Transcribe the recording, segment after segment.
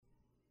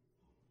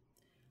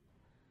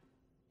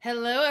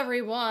Hello,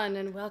 everyone,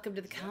 and welcome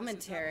to the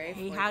commentary.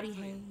 Hey, howdy,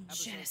 hey.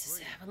 Genesis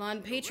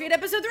Avalon, Patriot,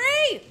 episode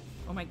 3!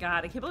 Oh my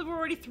god, I can't believe we're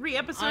already 3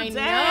 episodes I in!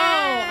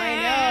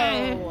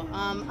 know.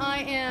 I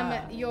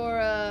am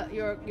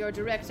your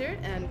director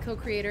and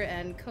co-creator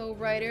and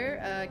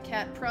co-writer,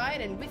 Kat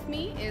Pryde, and with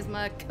me is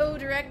my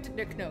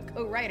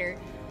co-writer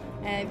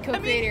and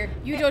co-creator.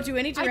 You don't do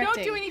any directing. I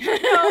don't do any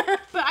directing,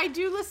 but I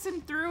do listen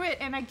through it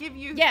and I give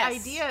you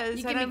ideas.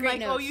 You give and me I'm great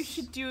like, notes. oh, you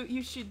should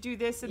do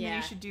this, and then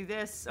you should do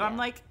this. So Yeah. I'm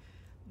like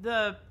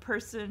the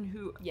person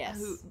who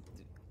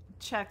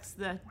checks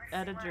the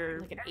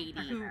editor, like an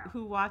 80.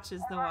 who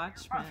watches the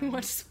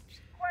Watchmen.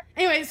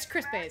 Anyways,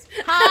 Kris Bays.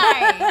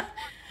 Hi.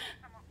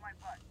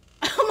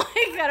 Oh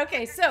my god,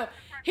 okay, so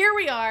here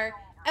we are,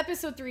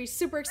 episode 3,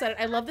 super excited.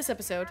 I love this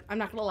episode, I'm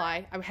not gonna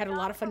lie. I had a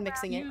lot of fun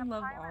mixing it. You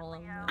love all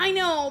of them. I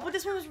know, but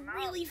this one was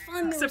really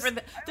fun. Except for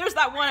there's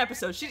that one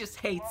episode, she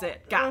just hates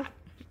it. God.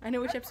 I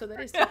know which episode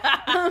that is.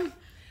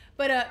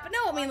 But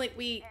no, I mean, like,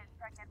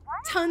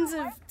 tons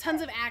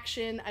of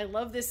action. I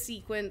love this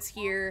sequence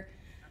here,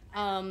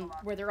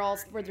 where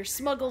they're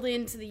smuggled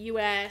into the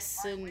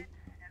U.S. and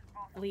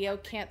Leo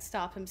can't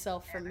stop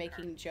himself from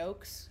making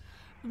jokes.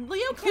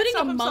 Leo can't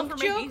stop himself from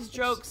making these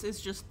jokes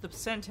is just the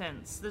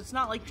sentence. It's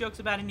not like jokes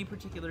about any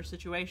particular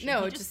situation.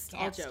 No, he just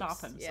can't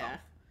stop himself. Yeah.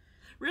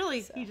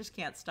 Really, he just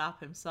can't stop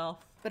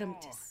himself. But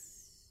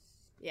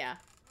yeah.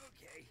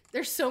 Okay.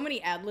 There's so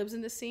many ad libs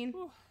in this scene.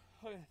 Whew,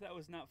 that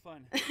was not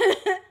fun.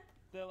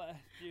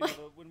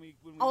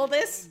 All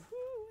this,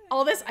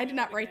 I did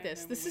not write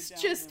this. This is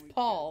just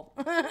Paul.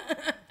 I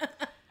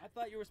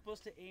thought you were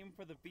supposed to aim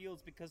for the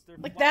fields because they're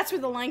like that's where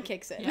the line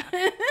kicks in. Yeah.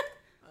 That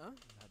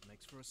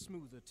makes for a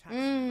smoother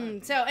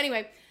taxi. So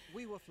anyway,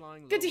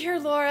 good to hear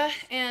Laura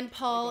and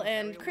Paul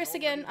and Kris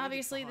again,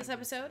 obviously, this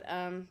episode.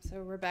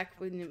 So we're back.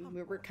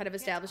 We're kind of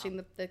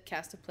establishing the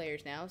cast of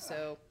players now,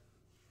 so...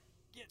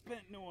 Get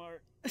bent, Noir.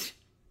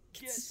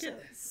 Get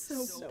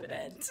so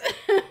bent.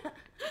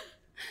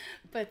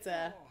 But,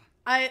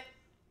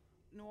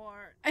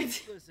 Noir,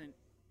 listen.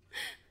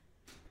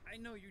 I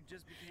know you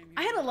just became...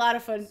 I had a lot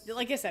of fun.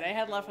 Like I said, I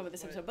had a lot of fun with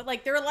this episode. But,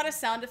 like, there are a lot of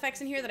sound effects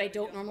in here that I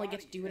don't normally get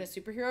to do in a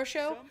superhero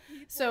show.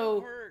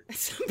 So,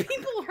 some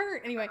people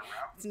hurt. Anyway,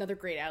 it's another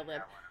great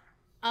ad-lib.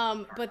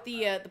 But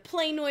the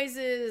plane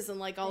noises and,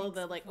 like, all of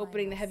the, like,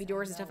 opening the heavy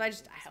doors and stuff, I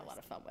had a lot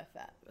of fun with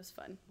that. It was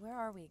fun. Where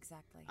are we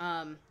exactly?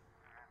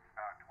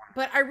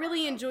 But I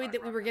really enjoyed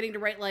that we were getting to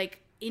write, like,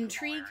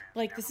 intrigue.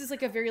 Like, this is,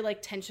 like, a very,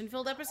 like,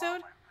 tension-filled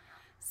episode.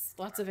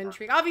 Lots of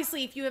intrigue.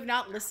 Obviously, if you have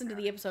not listened to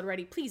the episode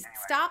already, please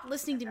stop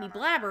listening to me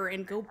blabber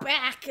and go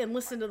back and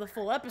listen to the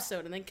full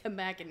episode and then come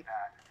back and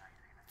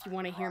if you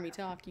want to hear me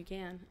talk, you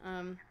can. I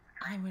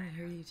want to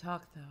hear you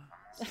talk, though.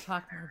 Let's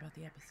talk more about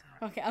the episode.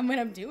 Okay,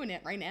 I'm doing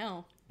it right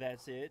now.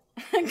 That's it?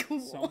 Cool.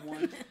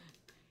 Someone...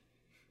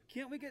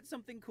 Can't we get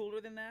something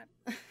cooler than that?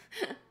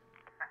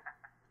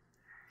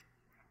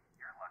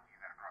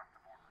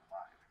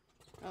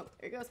 Oh,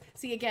 there it goes.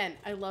 See, again,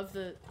 I love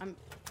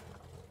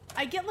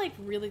I get, like,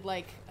 really,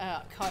 like,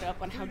 caught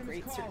up on how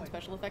great certain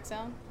special effects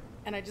sound.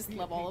 And I just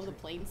love all of the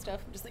plane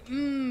stuff. I'm just like,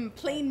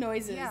 plane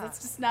noises. Yeah.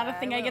 That's just not a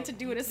thing I get to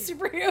do in a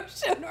superhero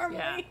show normally.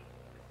 Yeah.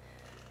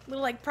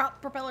 Little, like,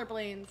 propeller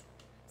planes.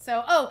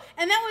 So,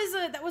 and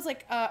that was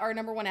like, our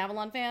number 1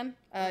 Avalon fan,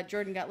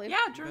 Jordan Gottlieb. Yeah,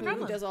 Jordan who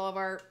Gottlieb. does all of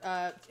our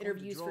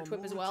interviews for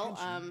TWIP as well,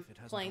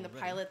 playing the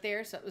pilot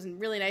there. So it was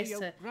really nice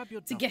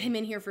to get him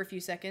in here for a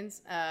few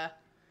seconds.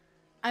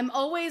 I'm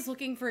always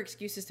looking for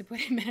excuses to put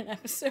him in an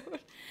episode.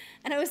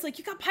 And I was like,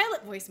 you got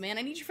pilot voice, man.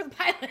 I need you for the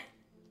pilot.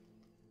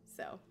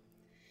 So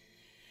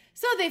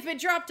they've been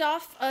dropped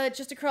off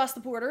just across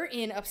the border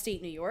in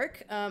upstate New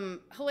York.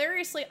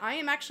 Hilariously, I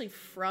am actually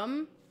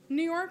from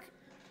New York.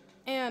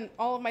 And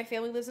all of my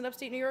family lives in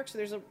upstate New York. So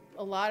there's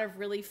a lot of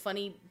really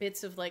funny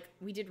bits of, like,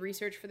 we did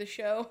research for the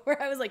show where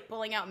I was, like,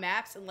 pulling out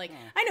maps and, like,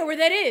 I know where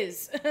that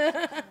is. In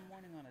the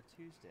morning on a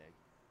Tuesday.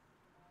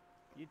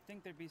 You'd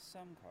think there'd be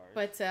some cars.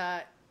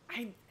 But,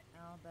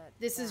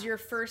 this is your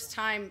first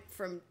time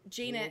from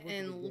Jaina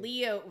and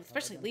Leo,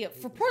 especially Leo.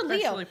 For poor Leo.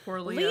 Especially poor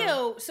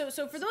Leo. So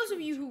for those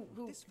of you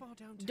who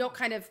don't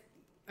kind of,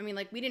 I mean,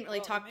 like, we didn't really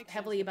talk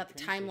heavily about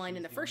the timeline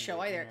in the first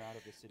show either.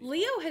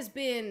 Leo has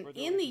been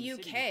in the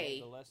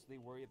UK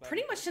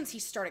pretty much since he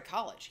started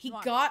college. He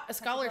got a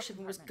scholarship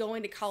and was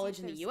going to college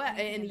in the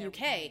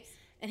UK,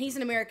 and he's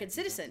an American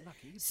citizen.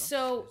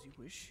 So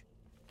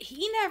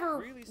he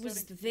never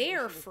was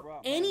there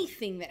for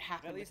anything that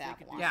happened with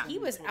Avalon. Yeah. He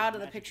was out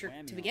of the picture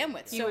to begin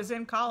with. He was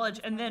in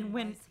college, and then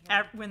when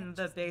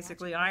the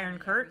basically Iron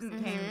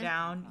Curtain came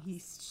down, he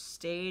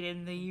stayed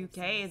in the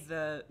UK.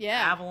 The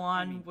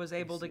Avalon was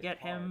able to get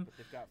him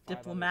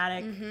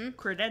diplomatic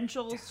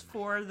credentials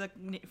for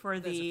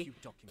the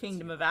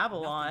Kingdom of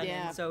Avalon,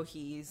 and so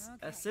he's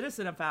a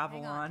citizen of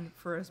Avalon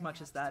for as much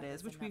as that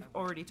is, which we've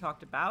already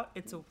talked about.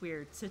 It's a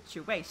weird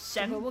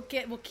situation. But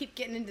we'll keep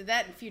getting into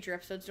that in future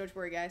episodes. Don't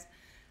worry, guys.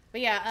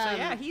 But yeah, so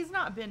yeah, he's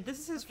not been. This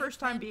is his first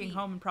time being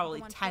home in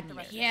probably 10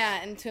 years.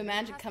 Yeah, and to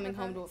imagine coming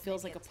home to what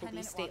feels like a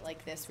police state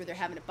like this, where they're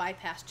having to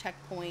bypass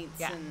checkpoints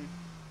and.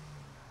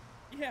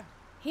 Yeah,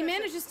 He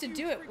manages to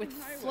do it with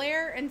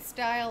flair and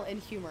style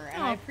and humor,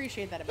 and I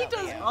appreciate that about Leo.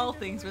 He Leo. does all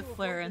things with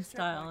flair and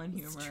style and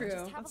humor. It's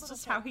true. That's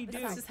just how he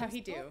does. That's just how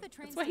he do.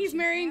 That's why he's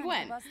marrying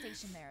Gwen.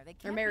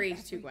 Or married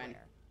to Gwen.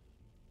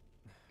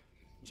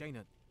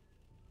 Jaina,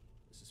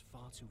 this is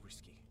far too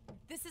risky.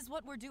 This is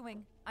what we're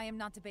doing. I am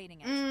not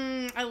debating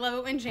it. I love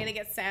it when Jaina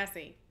gets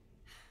sassy.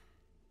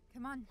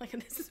 Come on. Like,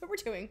 this is what we're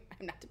doing.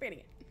 I'm not debating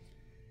it.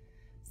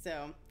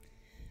 So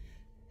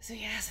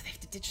yeah, so they have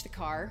to ditch the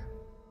car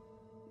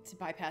to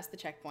bypass the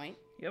checkpoint.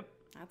 Yep.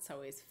 That's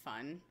always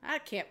fun.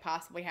 That can't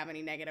possibly have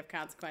any negative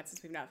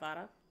consequences we've not thought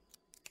of.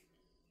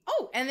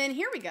 Oh, and then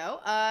here we go.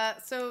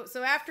 So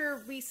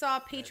after we saw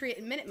Patriot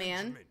and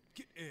Minuteman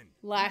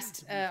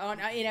last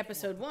in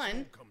episode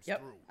 1,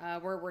 yep,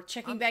 we're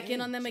checking back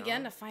in on them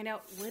again to find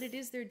out what it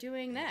is they're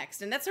doing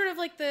next, and that's sort of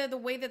like the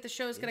way that the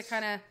show is going to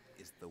kind of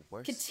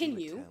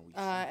continue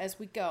as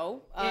we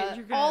go.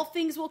 All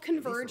things will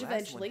converge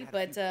eventually,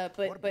 but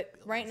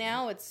right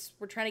now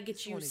we're trying to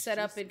get you set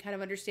up and kind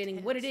of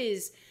understanding what it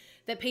is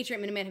that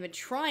Patriot and Minuteman have been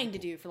trying to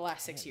do for the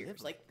last 6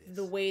 years, like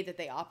the way that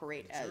they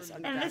operate as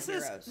underground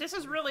heroes. This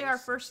is really our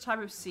first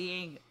time of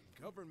seeing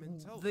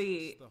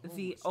the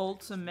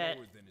ultimate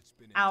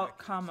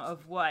outcome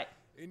of what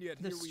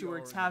the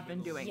stewards have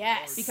been doing.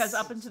 Yes. Because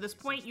up until this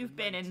point, you've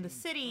been in the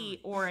city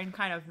or in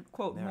kind of,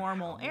 quote,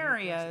 normal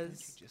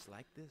areas.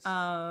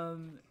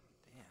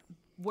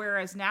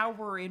 Whereas now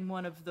we're in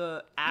one of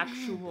the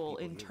actual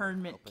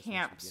internment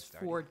camps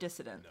for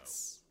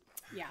dissidents.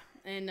 Yeah.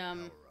 And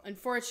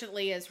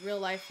unfortunately, as real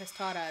life has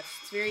taught us,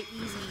 it's very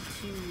easy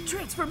to...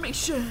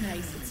 Transformation!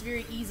 Nice. It's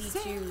very easy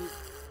to...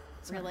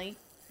 Really?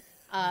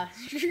 Like,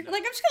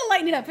 I'm just gonna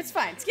lighten it up. It's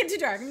fine. It's getting too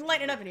dark. I'm gonna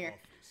lighten it up in here.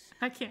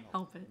 I can't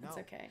help it. It's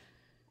okay.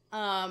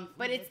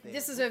 But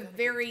this is a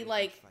very,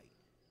 like,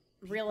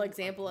 real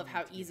example of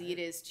how easy it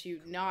is to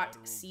not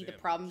see the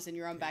problems in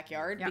your own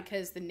backyard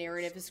because the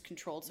narrative is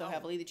controlled so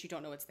heavily that you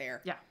don't know it's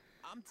there. Yeah.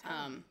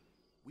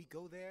 We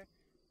go there.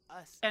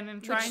 And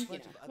in trying,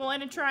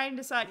 and in trying to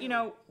decide,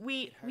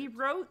 we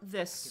wrote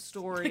this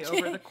story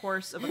over the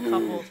course of a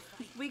couple.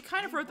 We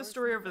kind of wrote the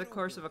story over the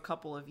course of a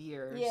couple of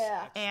years.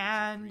 Yeah.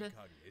 And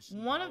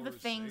one of the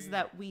things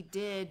that we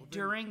did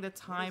during the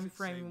time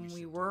frame when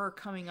we were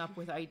coming up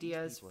with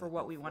ideas for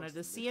what we wanted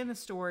to see in the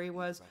story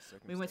was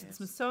we went to the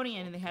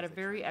Smithsonian and they had a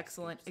very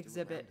excellent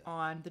exhibit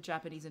on the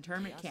Japanese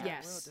internment camps.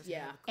 Yes.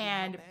 Yeah.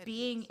 And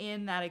being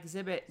in that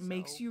exhibit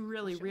makes you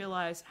really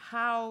realize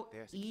how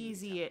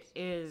easy it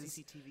is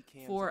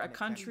for a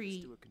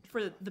country,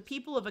 for the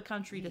people of a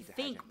country to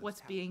think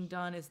what's being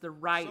done is the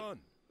right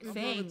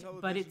thing,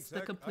 but it's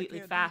the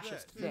completely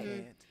fascist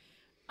thing.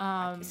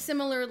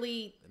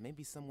 Similarly,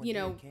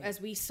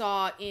 as we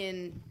saw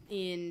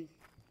in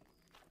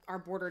our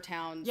border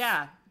towns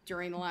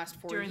during the last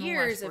 4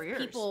 years,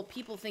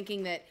 people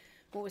thinking that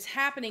what was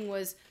happening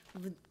was,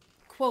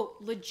 quote,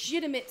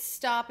 legitimate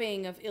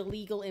stopping of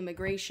illegal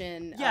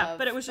immigration. Yeah,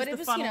 but it was just the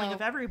funneling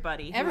of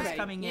everybody who was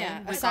coming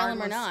in, asylum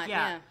or not.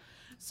 Yeah.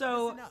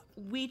 So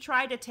we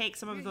tried to take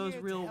some of those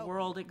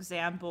real-world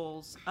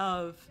examples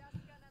of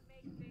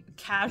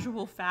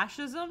casual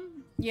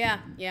fascism.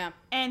 Yeah.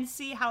 And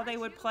see how they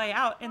would play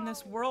out in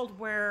this world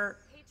where,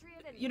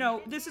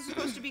 this is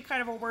supposed to be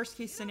kind of a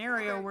worst-case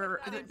scenario where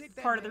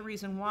part of the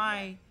reason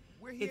why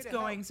it's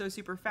going so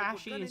super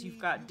fashy is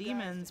you've got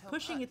demons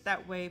pushing it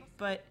that way,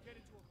 but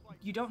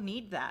you don't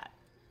need that.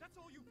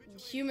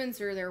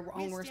 Humans are their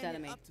own worst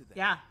enemy.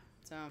 Yeah.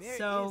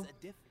 So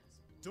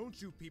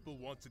don't you people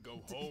want to go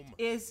home?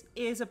 Is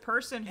a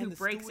person who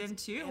breaks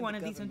into one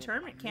of these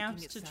internment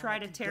camps to try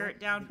to tear it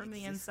down from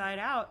the inside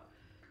out.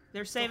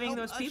 They're saving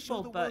those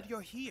people, but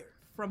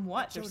from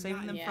what? They're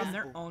saving them from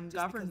their own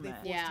government.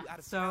 Yeah.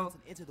 So,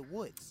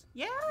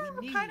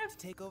 kind of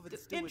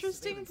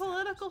interesting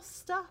political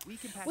stuff.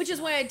 Which is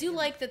why I do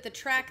like that the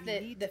track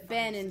that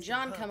Ben and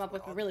John come up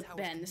with, really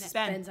this is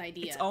Ben's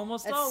idea. It's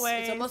almost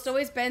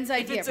always Ben's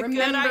idea.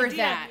 Remember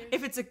that.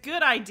 If it's a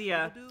good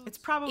idea, it's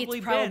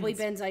probably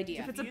Ben's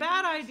idea. If it's a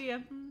bad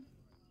idea,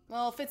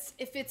 well,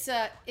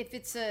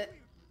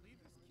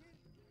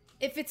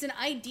 if it's an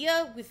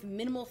idea with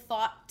minimal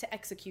thought to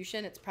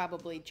execution, it's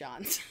probably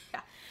John's.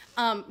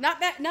 Not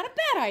a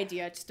bad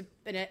idea. Just if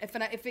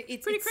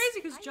it's pretty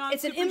crazy because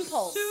John's an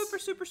impulse.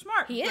 super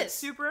smart. He is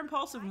super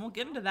impulsive, and we'll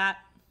get into that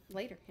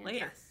later.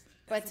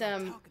 But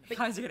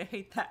guys are gonna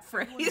hate that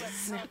phrase.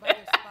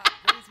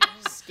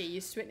 Just get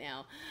used to it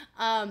now.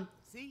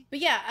 But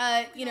yeah,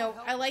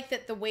 I like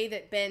that the way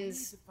that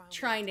Ben's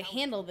trying to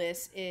handle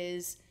this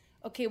is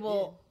okay.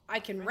 Well, I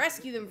can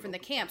rescue them from the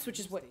camps, which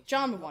is what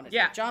John would want to do.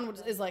 John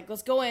is like,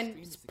 let's go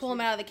in, just pull them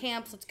out of the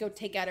camps, let's go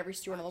take out every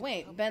steward on the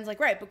way. Ben's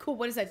like, right, but cool,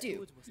 what does that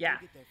do? Yeah.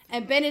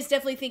 And Ben is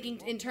definitely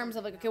thinking in terms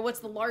of like, okay,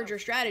 what's the larger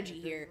strategy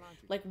here?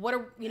 Like,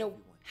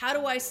 how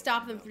do I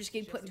stop them from just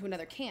getting put into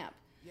another camp?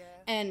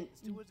 And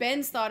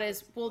Ben's thought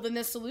is, well, then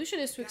the solution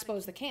is to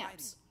expose the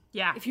camps.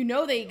 Yeah. If you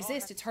know they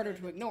exist, it's harder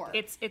to ignore.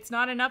 It's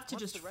not enough to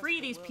just free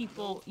these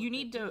people. You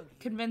need to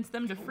convince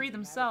them to free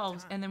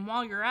themselves, and then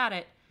while you're at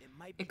it,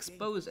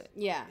 expose it.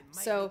 Yeah,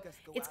 so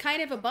it's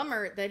kind of a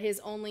bummer that his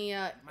only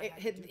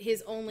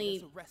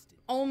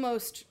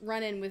almost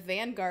run-in with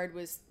Vanguard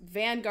was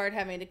Vanguard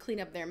having to clean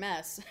up their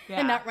mess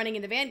and not running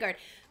into Vanguard,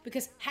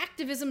 because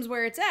hacktivism's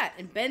where it's at,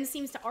 and Ben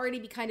seems to already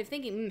be kind of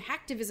thinking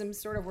hacktivism's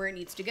sort of where it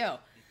needs to go.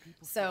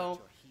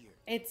 So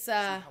it's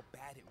gonna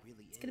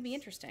be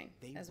interesting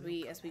as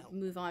we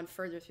move on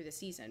further through the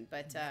season.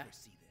 But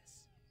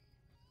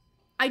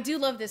I do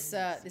love this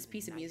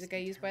piece of music I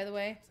used, by the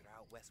way.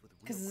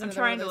 I'm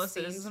trying to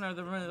listen. Is this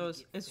another one of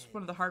those? Is this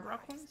one of the hard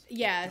rock ones?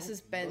 Yeah, this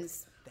is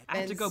Ben's. I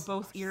have to go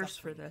both ears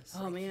for this.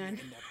 Oh man.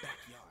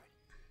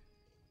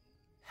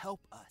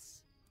 Help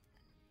us.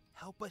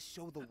 Help us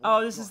show the world.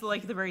 Oh, this is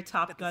like the very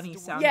Top Gunny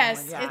sound.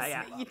 Yes,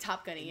 one. it's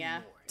Top Gunny.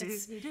 Yeah,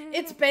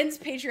 it's Ben's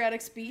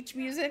patriotic speech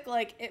music.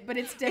 But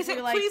it's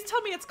definitely like. Please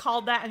tell me it's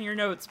called that in your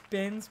notes.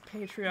 Ben's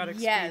patriotic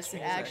speech. Yes, it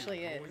music.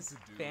 actually is.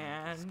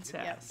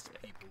 Fantastic.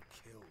 Yep.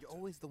 You're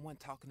always the one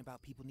talking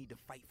about people need to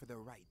fight for their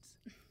rights.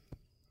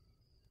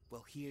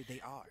 Well, here they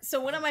are.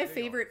 So one of my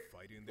favorite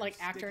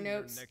actor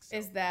notes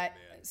is that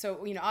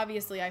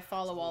obviously I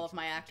follow all of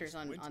my actors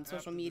on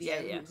social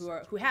media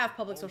who have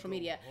public social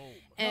media,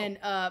 and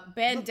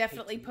Ben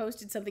definitely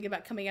posted something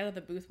about coming out of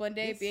the booth one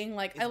day being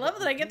like, I love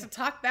that I get to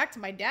talk back to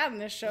my dad in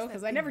this show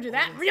because I never do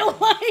that in real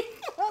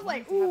life. I was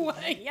like, ooh,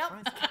 yep.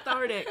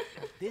 Cathartic.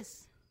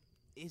 This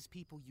is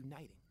people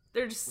uniting.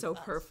 They're just so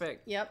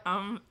perfect. Yep.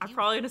 I'm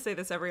probably gonna say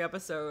this every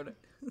episode.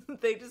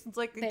 They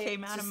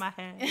came out of my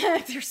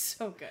head. They're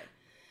so good.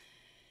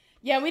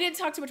 Yeah, we didn't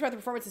talk too much about the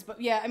performances,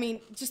 but yeah, I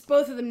mean, just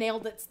both of them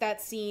nailed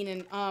that scene,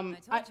 and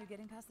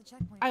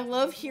I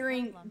love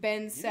hearing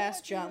Ben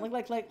sass John,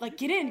 like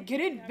get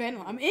in, Ben,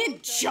 I'm in,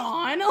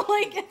 John,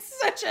 like it's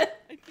such a.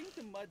 I think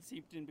the mud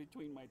seeped in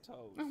between my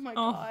toes. Oh my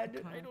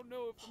god. I don't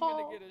know if I'm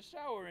gonna get a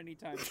shower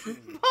anytime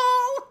soon.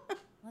 Paul.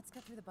 Let's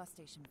go through the bus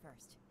station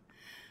first.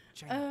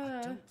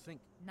 China, I don't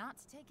think. Not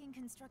taking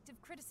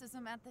constructive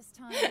criticism at this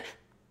time.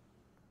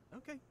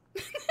 Okay.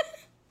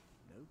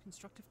 No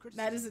constructive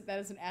criticism. That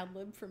is an ad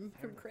lib from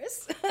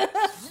Kris.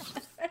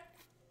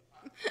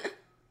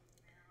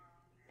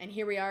 And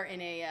here we are in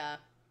a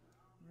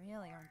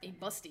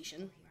bus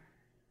station.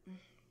 God,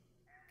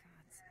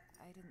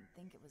 I didn't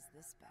think it was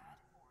this bad.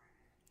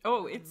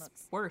 Oh, it's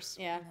worse.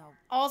 Yeah.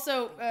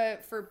 Also,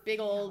 for big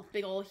old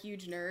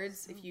huge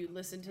nerds, if you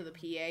listen to the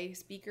PA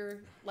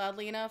speaker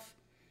loudly enough,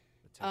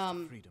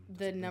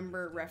 the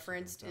number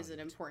referenced is an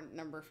important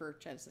number for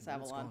Genesis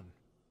Avalon.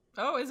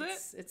 Oh, is it?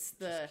 It's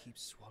the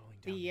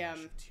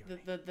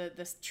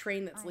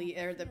train that's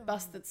or the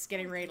bus that's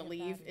getting ready to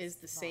leave is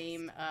the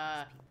same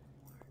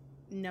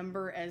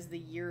number as the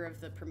year of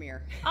the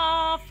premiere.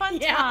 Aw, fun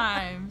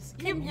times.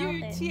 You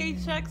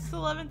THX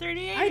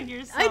 1138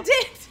 I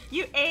did.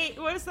 You ate.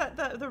 What is that?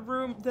 The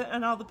room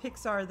and all the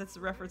Pixar that's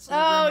a reference to the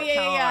room. Oh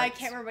yeah. I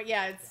can't remember. But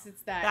yeah,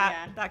 it's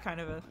that. That kind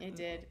of a. It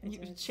did.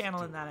 You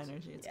channeling that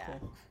energy. It's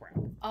cool.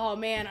 Oh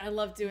man, I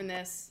love doing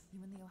this.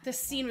 This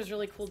scene was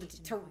really cool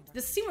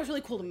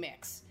to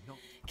mix,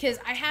 because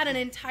I had an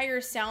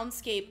entire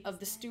soundscape of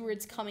the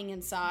stewards coming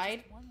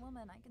inside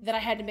that I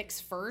had to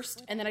mix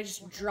first, and then I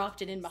just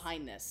dropped it in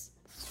behind this.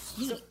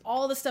 So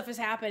all the stuff is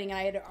happening, and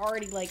I had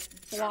already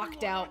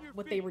blocked out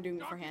what they were doing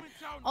beforehand.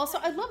 Also,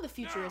 I love the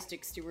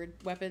futuristic steward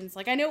weapons.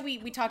 I know we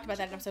talked about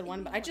that in episode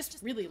 1, but I just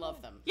really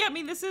love them. Yeah, I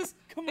mean, this is...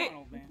 Come on,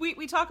 old man.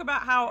 We talk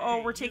about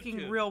how, we're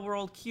taking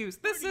real-world cues.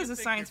 This is a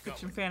science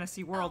fiction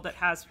fantasy world that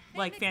has,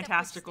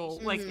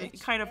 fantastical,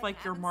 kind of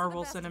like your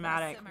Marvel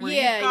cinematic, where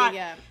you've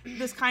got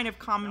this kind of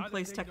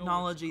commonplace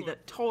technology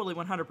that totally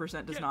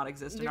 100% does not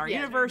exist in our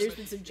universe. There's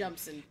been some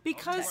jumps in...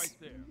 Because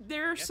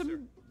there are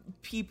some...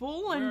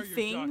 people and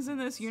things in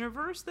this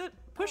universe that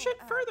push it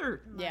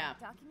further. Yeah.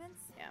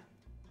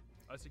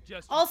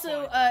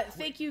 Also,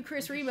 thank you,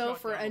 Chris Remo,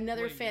 for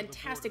another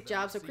fantastic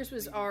job. So Chris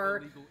was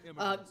our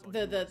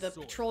the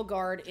patrol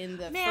guard in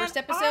the first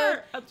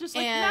episode.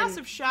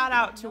 Massive shout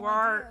out to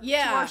our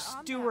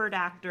steward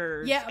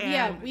actors.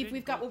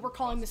 We've got what we're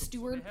calling the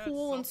steward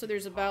pool, and so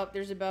there's about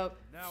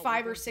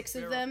 5 or 6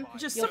 of them.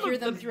 You'll hear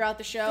them throughout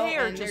the show,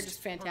 and they're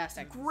just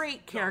fantastic.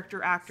 Great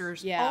character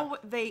actors. Yeah,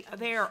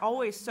 they are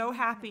always so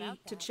happy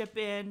to chip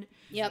in.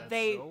 Yep.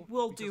 They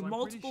will do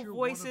multiple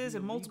voices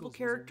and multiple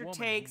character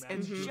takes,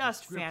 and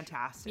just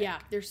fantastic. Yeah,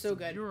 they're so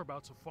good. You're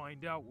about to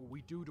find out what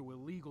we do to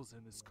illegals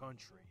in this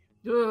country.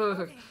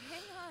 Okay,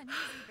 hang on, easy,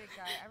 big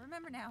guy. I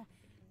remember now.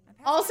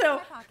 Also,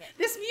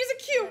 this music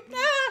cue.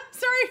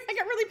 Sorry, I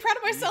got really proud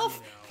of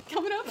myself.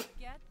 Coming up.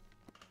 Get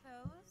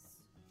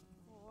those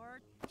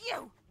for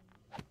you.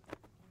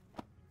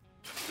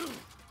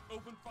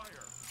 Open fire.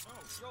 Oh,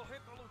 you'll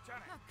hit the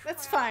lieutenant.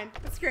 That's fine.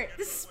 That's great.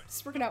 This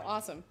is working out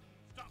awesome.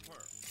 Stop her.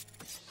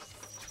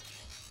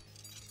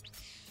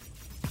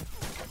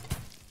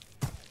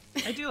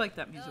 I do like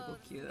that musical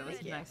cue. That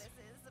was nice.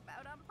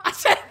 I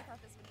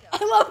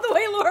love the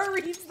way Laura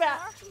reads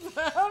that.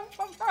 I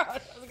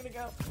was gonna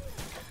go.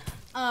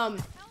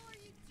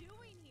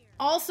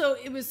 Also,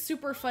 it was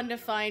super fun to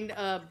find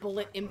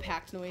bullet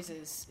impact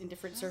noises in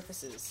different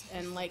surfaces,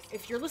 and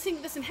if you're listening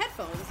to this in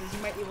headphones, as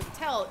you might be able to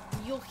tell,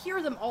 you'll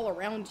hear them all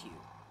around you.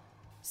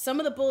 some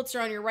of the bullets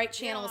are on your right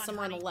channel, some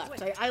are on the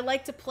left. I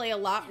like to play a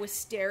lot with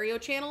stereo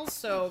channels,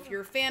 so if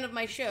you're a fan of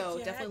my show,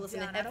 definitely listen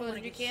to headphones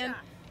if you can.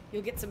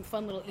 You'll get some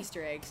fun little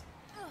Easter eggs.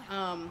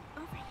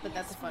 But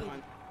that's a fun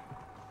one.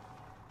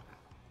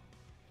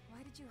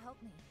 Why did you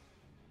help me?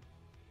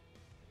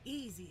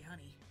 Easy,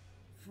 honey.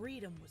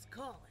 Freedom was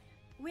calling.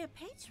 We're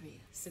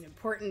patriots. It's an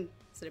important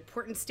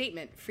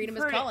statement. Freedom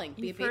is calling.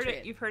 Be a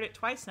patriot. You've heard it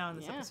twice now in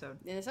this episode.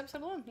 In this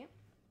episode alone, yeah.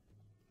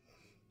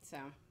 So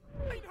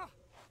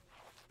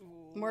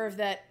more of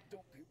that.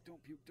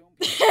 Don't puke.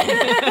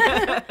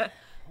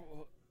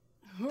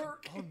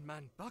 Oh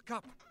man, buck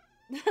up.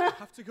 I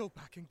have to go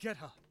back and get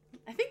her.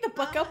 I think the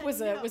buck up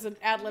was an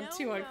ad lib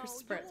too on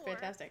Kris's part. It's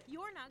fantastic.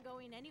 You're not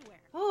going anywhere.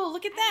 Oh,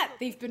 look at that!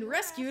 They've been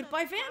rescued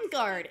by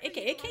Vanguard,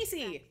 aka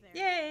Casey.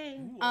 Yay!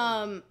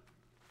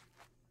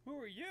 Who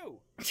are you?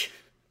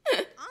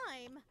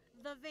 I'm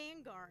the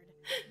Vanguard,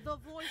 the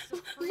voice of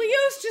freedom.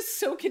 Leo's just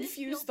so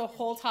confused the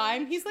whole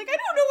time. He's like, I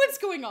don't know what's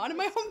going on in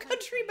my home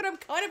country, but I'm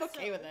kind of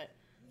okay with it.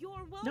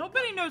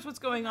 Nobody knows what's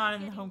going on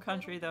in the home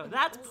country, though.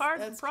 That's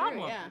part of the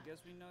problem. True, yeah. I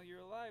guess we know you're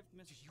alive,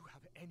 Miss. Do you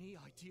have any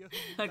idea?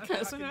 I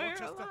guess we know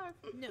you're alive.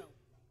 No.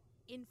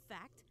 In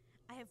fact,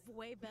 I have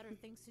way better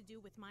things to do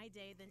with my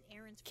day than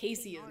Aaron's.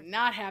 Casey is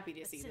not happy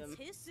to see them.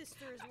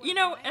 You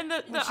know, and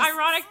the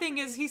ironic thing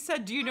is, he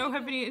said, "Do you know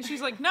have any?" And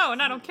she's like, "No,"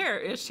 and I don't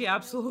care. She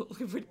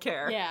absolutely would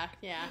care. Yeah.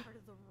 Part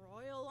of the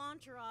royal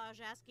entourage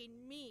asking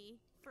me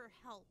for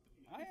help.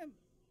 I am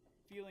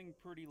feeling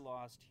pretty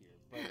lost here,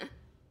 but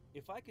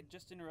if I could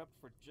just interrupt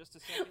for just a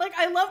second. Like,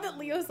 I love that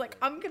Leo's like,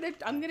 I'm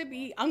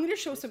gonna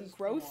show some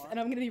growth, and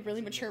I'm gonna be really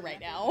mature right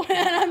now,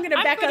 and I'm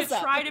gonna back us up.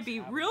 I'm gonna try to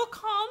be real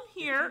calm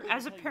here,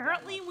 as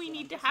apparently we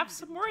need to have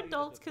some more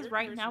adults, because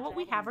right now what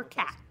we have are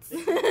cats.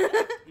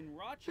 In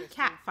Rochester,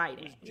 cat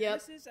fighting.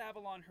 Genesis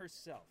Avalon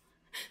herself.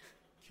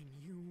 Can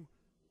you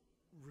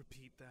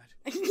repeat that?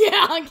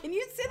 Yeah, can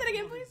you say that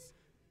again, please?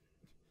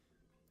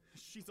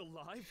 She's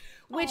alive?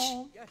 Which,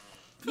 yes.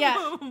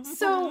 Yeah,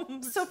 so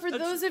for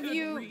those of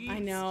you, I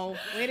know,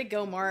 way to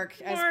go,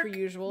 Mark, as per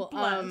usual.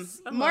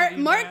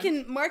 Mark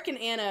and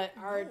Anna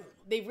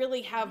they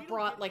really have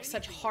brought like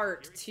such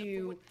heart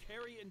to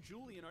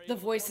the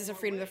Voices of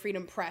Freedom, the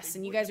Freedom Press,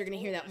 and you guys are going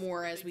to hear that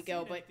more as we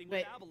go.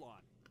 But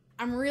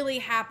I'm really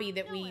happy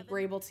that we were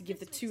able to give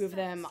the two of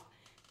them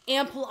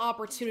ample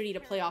opportunity to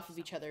play off of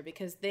each other,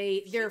 because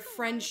their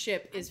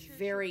friendship is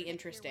very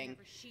interesting,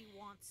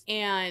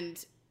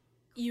 and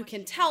you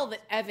can tell that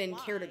Evan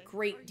cared a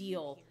great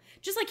deal,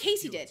 just like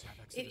Casey did.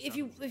 If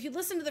you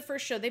listen to the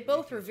first show, they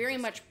both were very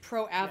much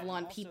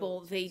pro-Avalon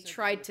people. They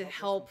tried to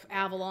help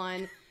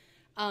Avalon.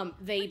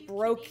 They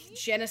broke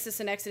Genesis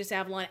and Exodus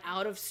Avalon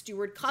out of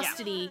steward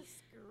custody.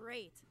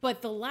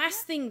 But the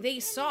last thing they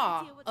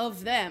saw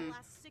of them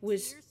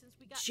was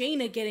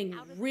Jaina getting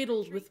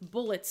riddled with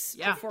bullets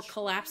before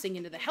collapsing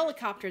into the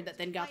helicopter that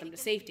then got them to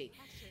safety.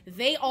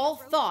 They all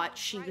thought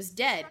she was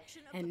dead,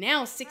 and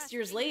now 6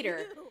 years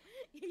later,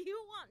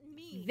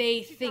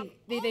 they think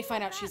they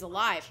find out she's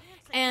alive.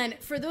 And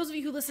for those of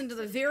you who listened to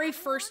the very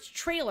first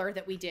trailer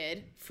that we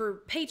did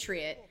for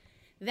Patriot,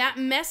 that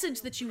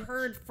message that you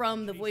heard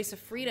from the Voice of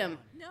Freedom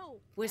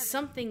was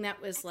something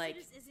that was like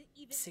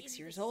 6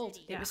 years old.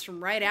 It was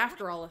from right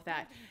after all of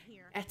that.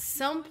 At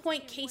some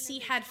point, Casey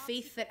had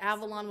faith that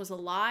Avalon was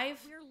alive,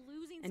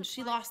 and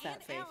she lost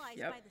that faith.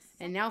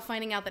 And now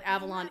finding out that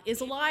Avalon is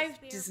alive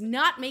does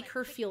not make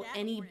her feel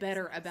any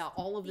better about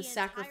all of the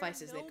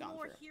sacrifices they've gone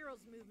through.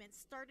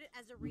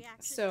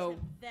 So,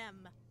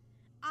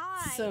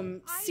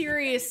 some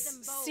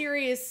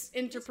serious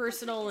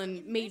interpersonal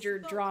and major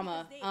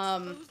drama.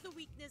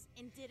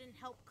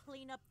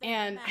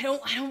 And I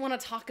don't want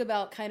to talk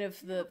about kind of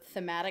the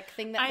thematic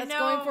thing that's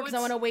going for, because I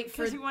want to wait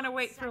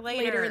for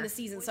later in the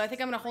season. So I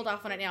think I'm going to hold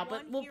off on it now.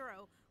 But we'll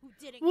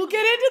get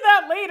into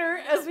that later,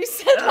 as we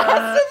said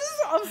last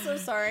time. I'm so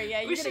sorry.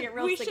 Yeah, you're going to get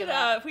real sick of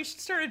that. We should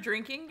start a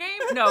drinking game?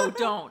 No,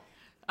 don't.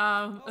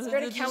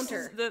 Start a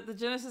counter. The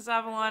Genesis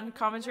Avalon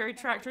commentary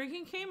track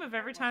drinking game of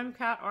every time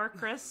Kat or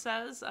Kris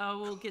says,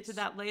 we'll get to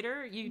that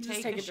later, you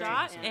take a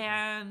shot,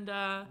 and...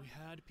 We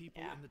had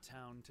people in the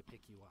town to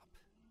pick you up.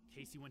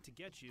 Casey went to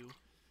get you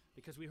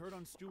because we heard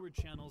on steward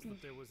channels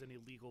that there was an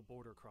illegal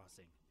border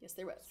crossing. Yes,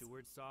 there was.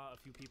 Stewards saw a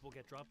few people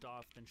get dropped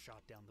off, then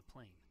shot down the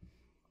plane.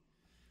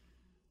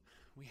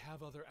 We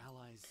have other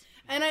allies.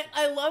 And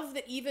I love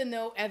that even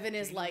though Evan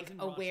is like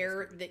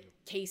aware that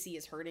Casey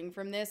is hurting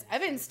from this,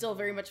 Evan's still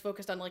very much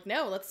focused on like,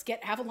 no, let's get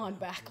Avalon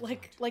back.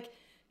 Like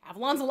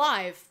Avalon's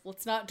alive.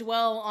 Let's not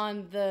dwell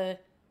on the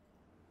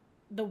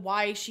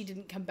why she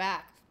didn't come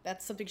back.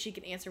 That's something she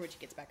can answer when she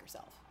gets back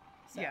herself.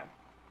 So. Yeah.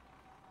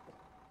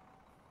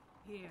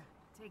 Here,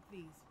 take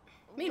these.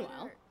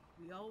 Meanwhile,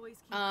 we always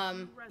keep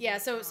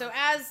so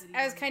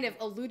as kind of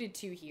alluded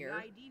to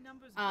here,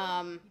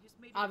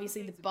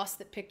 obviously the bus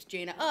that picked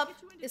Jaina up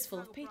is full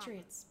of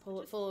patriots,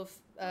 full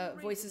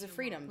of Voices of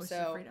Freedom.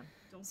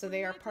 So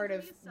they are part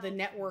of the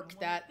network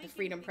that the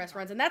Freedom Press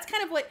runs, and that's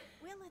kind of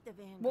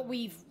what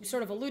we've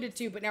sort of alluded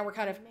to, but now we're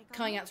kind of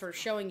coming out, sort of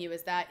showing you,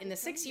 is that in the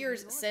 6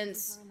 years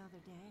since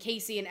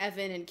Casey and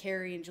Evan and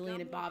Carrie and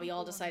Julian and Bobby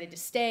all decided to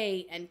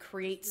stay and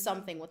create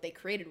something. What they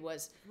created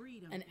was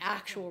an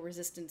actual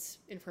resistance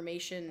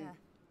information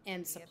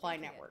and supply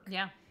network.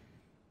 Yeah.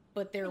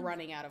 But they're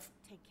running out of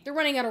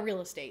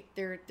real estate.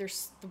 The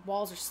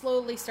walls are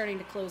slowly starting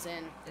to close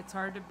in. It's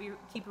hard to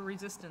keep a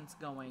resistance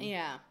going.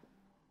 Yeah.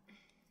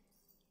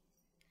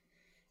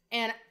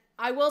 And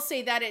I will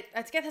say that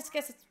I guess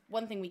it's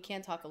one thing we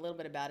can talk a little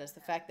bit about is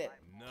the fact that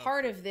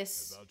part of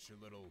this,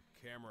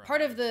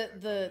 part of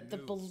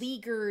the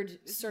beleaguered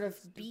sort of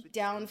beat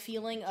down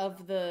feeling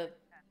of the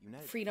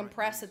Freedom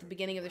Press at the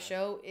beginning of the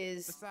show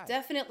is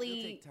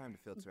definitely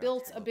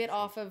built a bit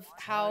off of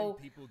how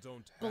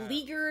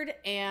beleaguered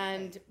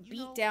and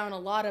beat down a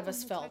lot of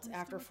us felt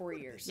after 4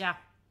 years. Yeah.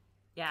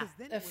 Yeah.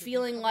 A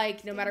feeling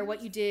like no matter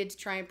what you did to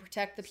try and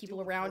protect the people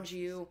around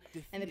you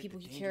and the people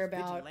you care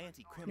about,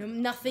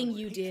 nothing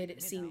you did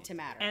seemed to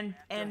matter.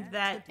 And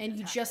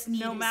you just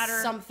needed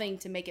something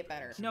to make it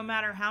better. No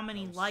matter how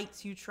many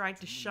lights you tried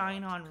to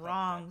shine on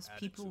wrongs,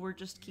 people were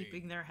just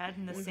keeping their head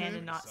in the sand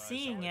and not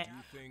seeing it,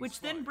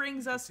 which then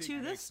brings us to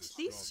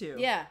these two.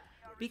 Yeah.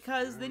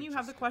 Because then you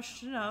have the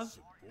question of,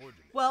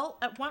 well,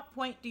 at what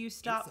point do you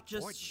stop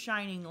just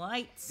shining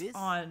lights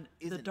on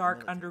the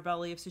dark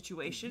underbelly of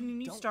situation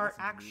and you start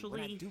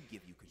actually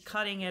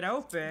cutting it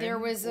open? There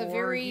was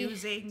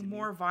using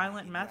more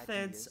violent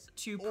methods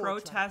to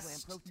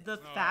protest the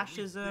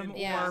fascism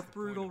or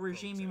brutal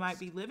regime you might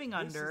be living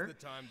under.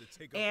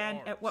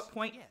 And at what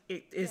point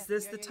is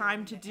this the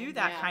time to do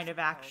that kind of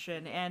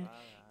action? And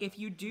if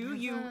you do,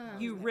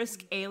 you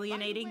risk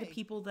alienating the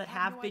people that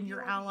have been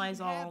your allies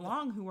all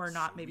along who are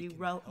not maybe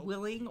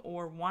willing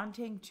or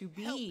wanting to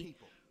be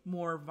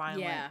more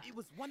violent. Yeah.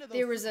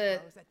 There was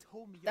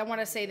I want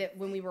to say that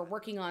when we were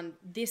working on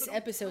this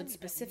episode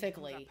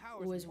specifically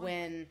was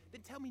when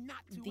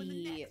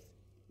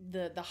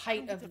the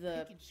height of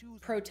the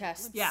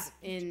protests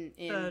in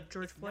the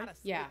George Floyd.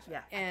 Yeah.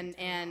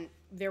 And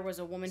there was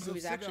a woman who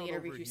was actually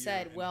interviewed who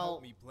said,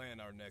 well,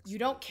 you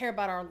don't care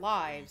about our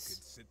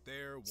lives,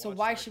 so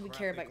why should we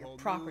care about your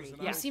property?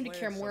 You seem to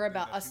care more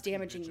about us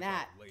damaging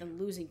that than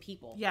losing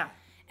people. Yeah.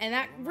 And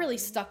that really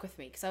stuck with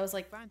me because I was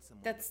like,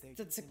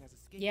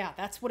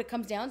 that's what it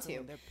comes down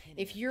to.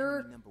 If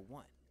you're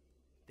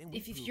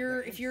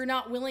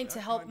not willing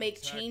to help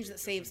make change that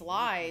saves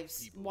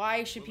lives,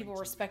 why should people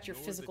respect your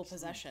physical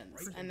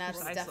possessions? And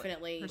that's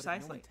definitely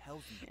precisely.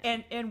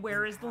 And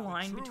where is the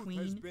line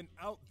between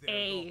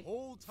a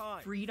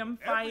freedom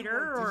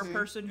fighter or a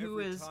person who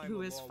is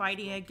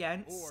fighting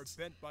against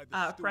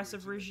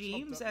oppressive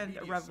regimes and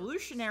a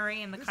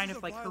revolutionary in the kind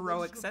of like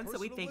heroic sense that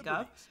we think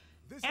of,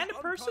 and a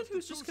person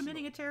who's just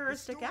committing a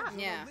terroristic act?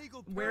 Yeah.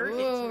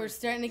 We're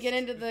starting to get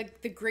into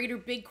the greater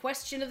big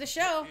question of the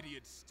show.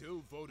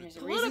 There's a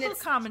Political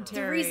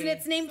commentary. The reason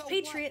it's named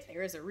Patriot.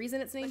 There is a reason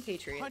it's named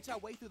Patriot.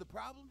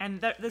 And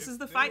this is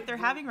the fight they're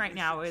having right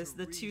now, is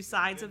the two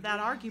sides of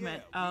that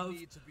argument of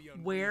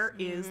where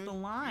is the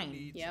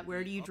line? Yep.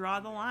 Where do you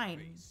draw the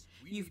line?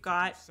 You've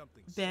got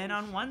Ben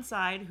on one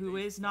side who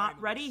is not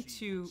ready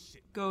to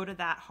go to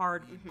that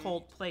hard,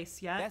 cold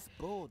place yet.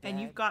 And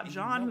you've got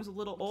John, who's a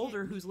little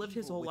older, who's lived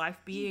his whole life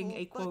being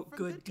a, quote,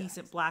 good,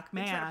 decent black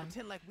man.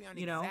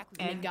 You know,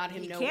 and it got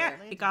him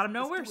nowhere. It got him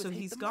nowhere, so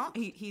he's gone.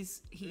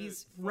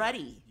 He's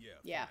ready.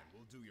 Yeah.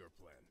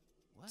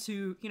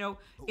 To, you know,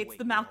 it's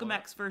the Malcolm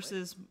X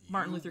versus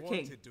Martin Luther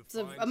King.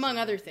 So, among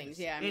other things,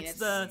 yeah. I mean,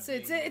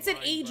 it's an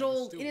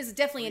age-old. It is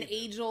definitely an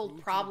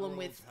age-old problem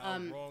with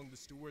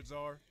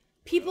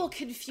people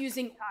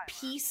confusing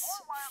peace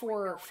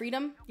for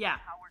freedom. Yeah.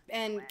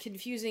 And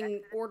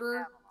confusing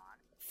order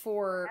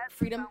for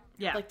freedom.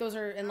 Yeah. Like those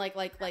are, and like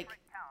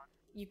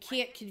you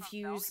can't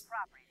confuse.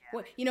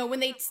 You know, when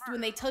they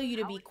tell you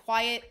to be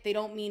quiet, they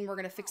don't mean we're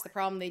gonna fix the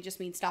problem. They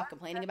just mean stop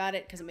complaining about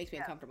it because it makes me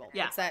uncomfortable.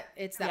 Yeah.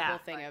 It's that whole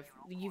thing of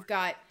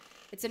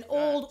it's an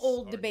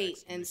old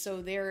debate, and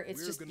so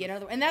it's just get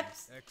another. And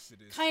that's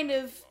kind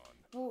of.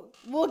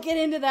 We'll get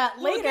into that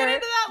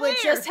later. With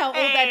just how old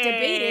that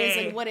debate is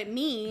and what it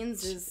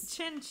means is.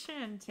 Chin,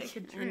 take a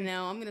drink.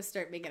 No, I'm gonna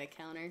start making a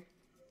counter.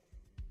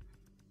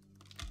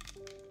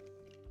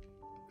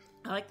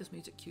 I like this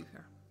music cue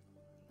here.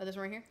 Oh, this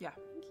one right here? Yeah.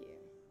 Thank you.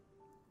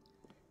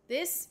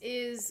 This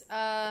is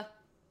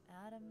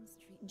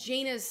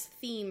Jaina's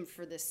theme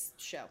for this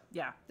show.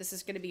 Yeah. This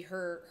is gonna be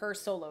her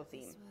solo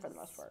theme for the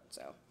most part.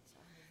 So,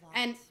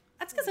 and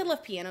that's because I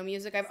love piano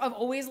music. I've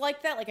always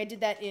liked that. Like I did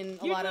that in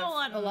a lot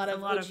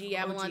of OG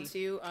Avalon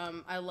too.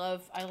 I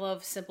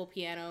love simple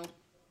piano.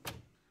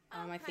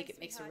 I think it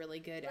makes a really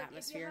good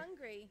atmosphere.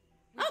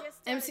 Oh,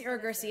 MC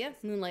Garcia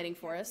moonlighting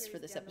for us for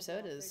this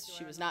episode.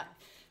 She was not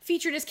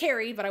featured as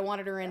Carrie, but I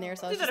wanted her in there,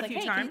 so I was just like,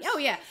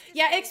 hey,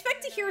 yeah.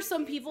 Expect to hear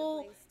some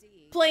people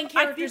playing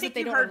characters that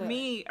they don't. You heard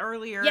me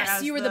earlier.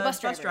 Yes, you were the bus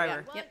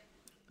driver. Yeah. Yep.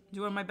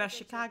 Doing my best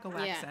Chicago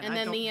accent. And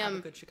then I don't have a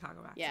good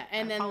Chicago accent. Yeah,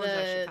 and then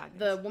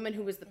the woman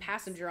who was the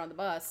passenger on the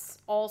bus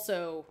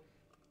also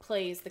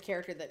plays the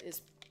character that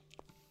is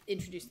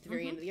introduced at the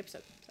very end of the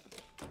episode.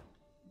 So.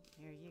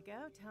 Here you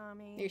go,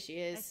 Tommy. There she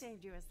is. I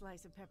saved you a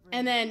slice of pepperoni.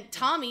 And then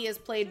Tommy is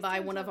played by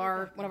one of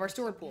our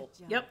steward pool.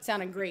 Yep.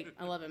 Sounding great.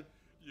 I love him.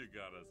 You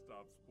gotta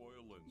stop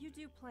spoiling. You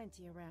do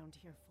plenty around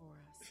here for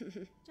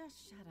us.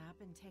 Just shut up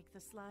and take the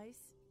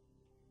slice.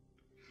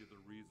 You're the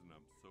reason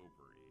I'm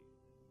sober, E.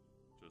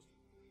 Just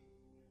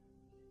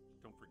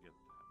don't forget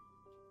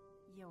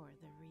that. You're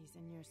the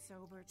reason you're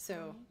sober, So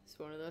Tommy. it's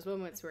one of those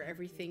moments where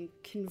everything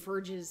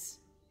converges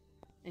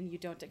and you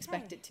don't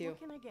expect it to. What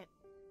can I get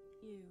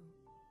you?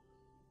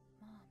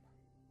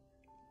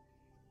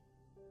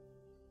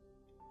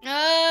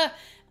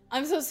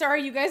 I'm so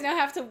sorry. You guys now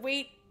have to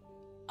wait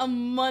 2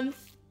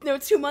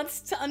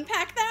 months to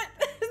unpack that.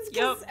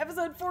 Because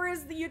episode 4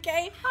 is the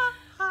UK.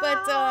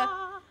 But,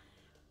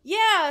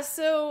 yeah,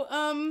 so,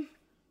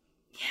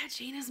 yeah,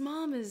 Jaina's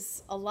mom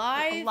is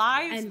alive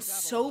and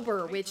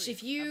sober, which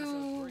if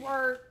you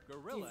are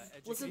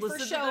listen to the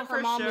first show,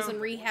 her mom was in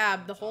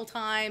rehab the whole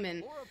time,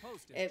 and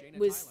it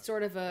was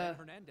sort of a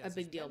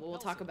big deal. But we'll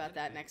talk about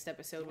that next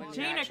episode when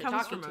we're actually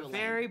comes talking from to a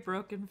very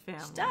broken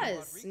family. She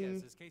does.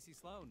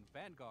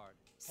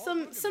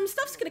 Some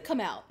stuff's gonna come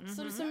out.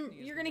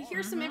 You're gonna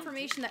hear some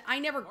information that I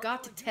never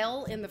got to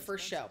tell in the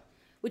first show.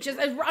 Which is,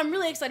 I'm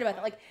really excited about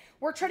that. Like,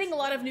 we're treading a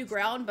lot of new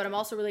ground, but I'm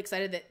also really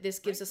excited that this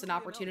gives us an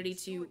opportunity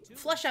to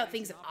flesh out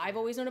things that I've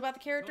always known about the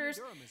characters,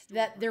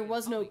 that there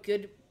was no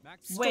good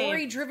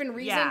story-driven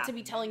reason to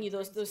be telling you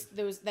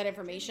that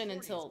information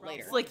until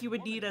later. It's like you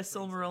would need a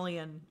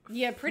Silmarillion.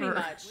 Yeah, pretty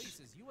much.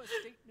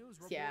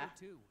 Yeah,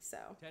 so.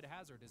 Ted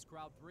Hazard is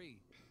crowd 3.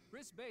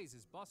 Kris Bays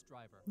is bus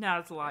driver. No,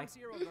 it's a lie.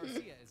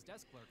 Garcia is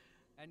desk clerk.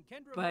 And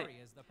Kendra But Murray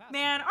is the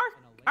man,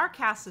 our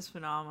cast is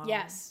phenomenal.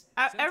 Yes.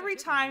 Every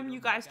time you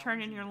guys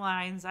turn in your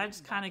lines, I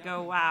just kind of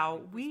go, "Wow,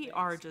 we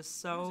are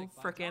just so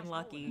freaking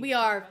lucky." We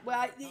are.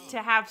 Well,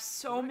 to have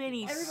so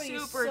many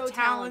super so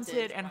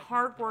talented and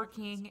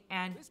hardworking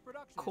and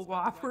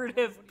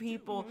cooperative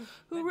people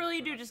who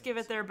really do just give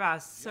it their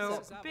best.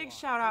 So big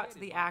shout out to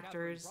the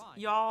actors.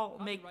 Y'all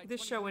make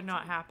this show would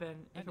not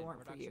happen if it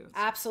weren't for you.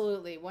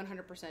 Absolutely,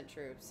 100%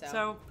 true.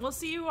 So we'll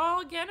see you all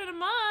again in a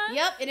month.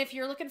 Yep, and if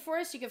you're looking for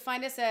us, you can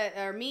find us at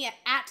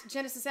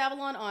Genesis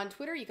Avalon on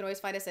Twitter. You can always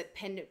find us at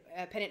Pendant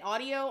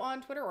Audio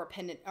on Twitter or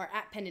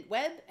at Pendant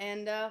Web,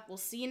 and we'll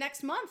see you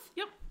next month.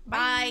 Yep.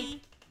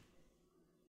 Bye.